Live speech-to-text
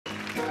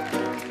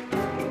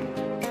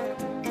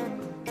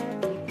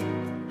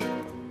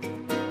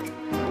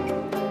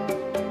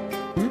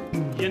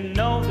You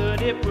know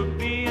that it would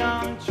be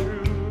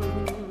untrue.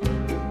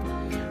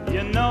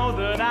 You know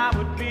that I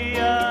would be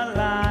a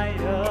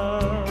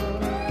liar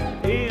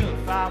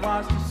if I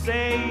was to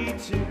say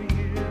to you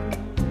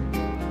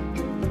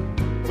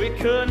we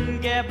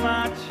couldn't get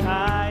much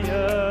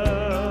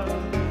higher.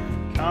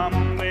 Come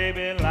on,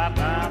 baby, light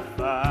my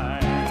fire.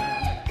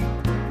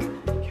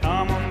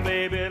 Come on,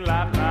 baby,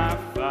 light my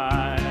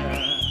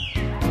fire.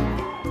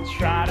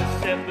 Try to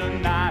set the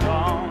night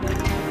on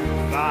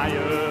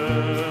fire.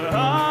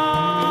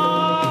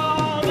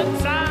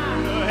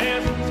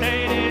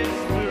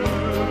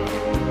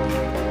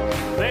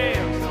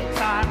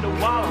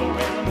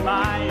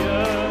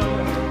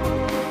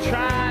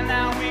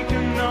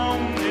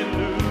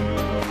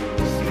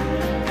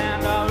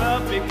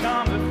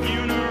 Become a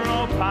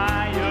funeral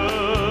pyre.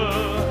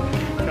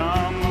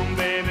 Come on,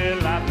 baby,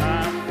 light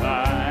my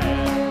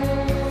fire.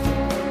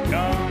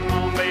 Come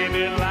on,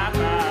 baby, light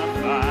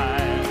my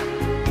fire.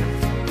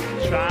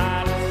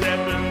 Try to set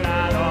the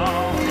night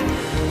on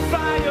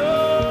fire.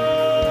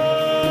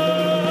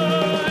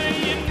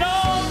 You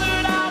know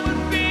that I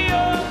would be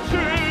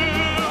untrue.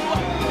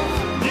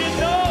 You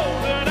know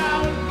that I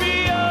would be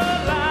a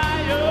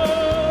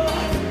liar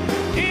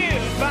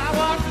if I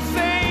was to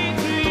say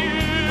to you,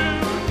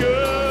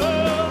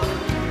 girl,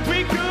 we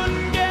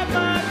couldn't get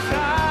much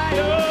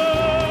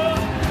higher.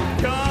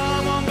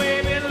 Come on,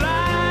 baby,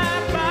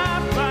 light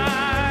my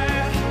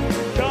fire.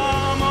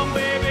 Come on,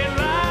 baby,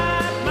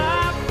 light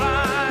my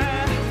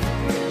fire.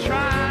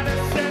 Try to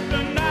set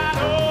the night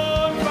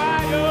on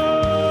fire.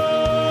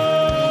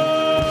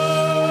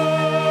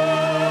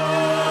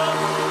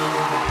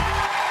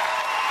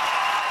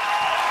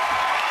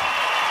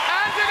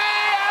 Anthony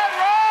and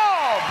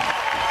Rob!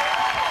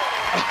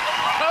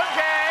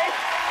 Okay.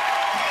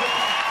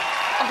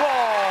 Oh.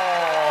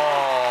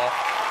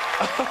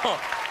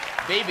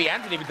 Baby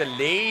Anthony with the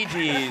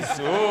ladies.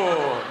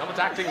 Oh, not much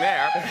acting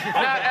there.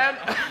 Now,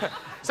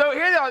 so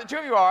here they are, the two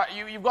of you are.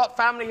 You've got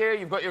family here,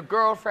 you've got your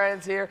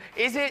girlfriends here.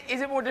 Is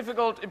it more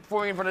difficult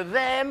performing in front of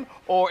them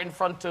or in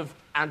front of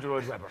Andrew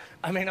Lloyd Webber?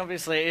 I mean,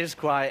 obviously, it is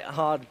quite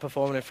hard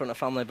performing in front of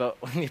family,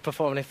 but when you're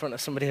performing in front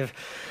of somebody of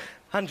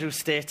Andrew's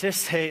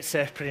status, it's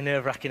pretty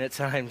nerve-wracking at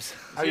times.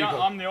 See,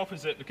 I'm the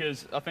opposite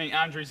because I think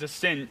Andrew's a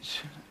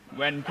cinch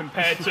when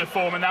compared to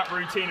forming that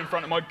routine in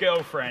front of my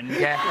girlfriend.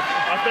 Yeah.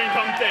 I think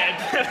I'm dead.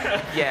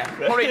 Yeah,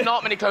 probably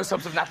not many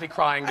close-ups of Natalie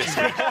crying this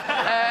week.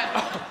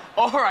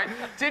 All right,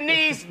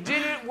 Denise,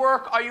 did it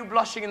work? Are you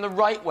blushing in the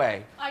right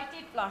way? I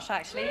did blush,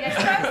 actually. Yes,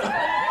 first of all,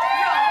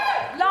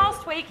 Rob,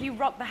 last week you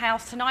rocked the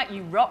house. Tonight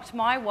you rocked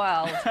my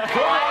world.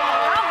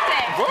 I loved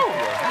it. Whoa.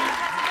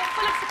 You're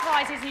full of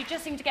surprises and you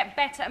just seem to get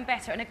better and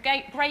better, and a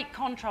great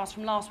contrast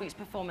from last week's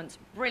performance.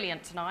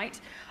 Brilliant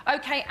tonight.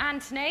 OK,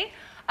 Anthony,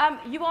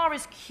 you are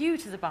as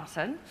cute as a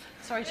button.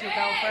 Sorry to your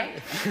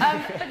girlfriend.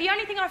 But the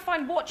only thing I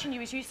find watching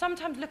you is you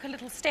sometimes look a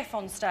little stiff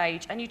on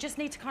stage and you just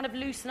need to kind of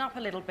loosen up a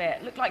little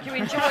bit. Look like you're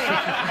enjoying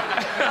it.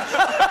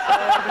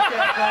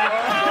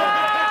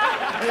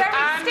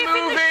 Very stiff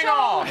in the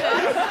shoulders.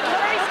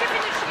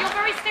 You're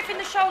very stiff in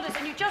the shoulders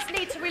and you just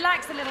need to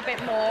relax a little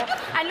bit more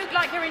and look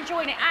like you're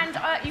enjoying it. And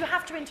you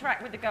have to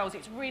interact with the girls.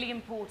 It's really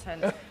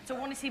important. So I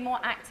want to see more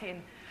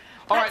acting.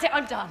 That's it,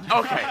 I'm done.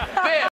 OK.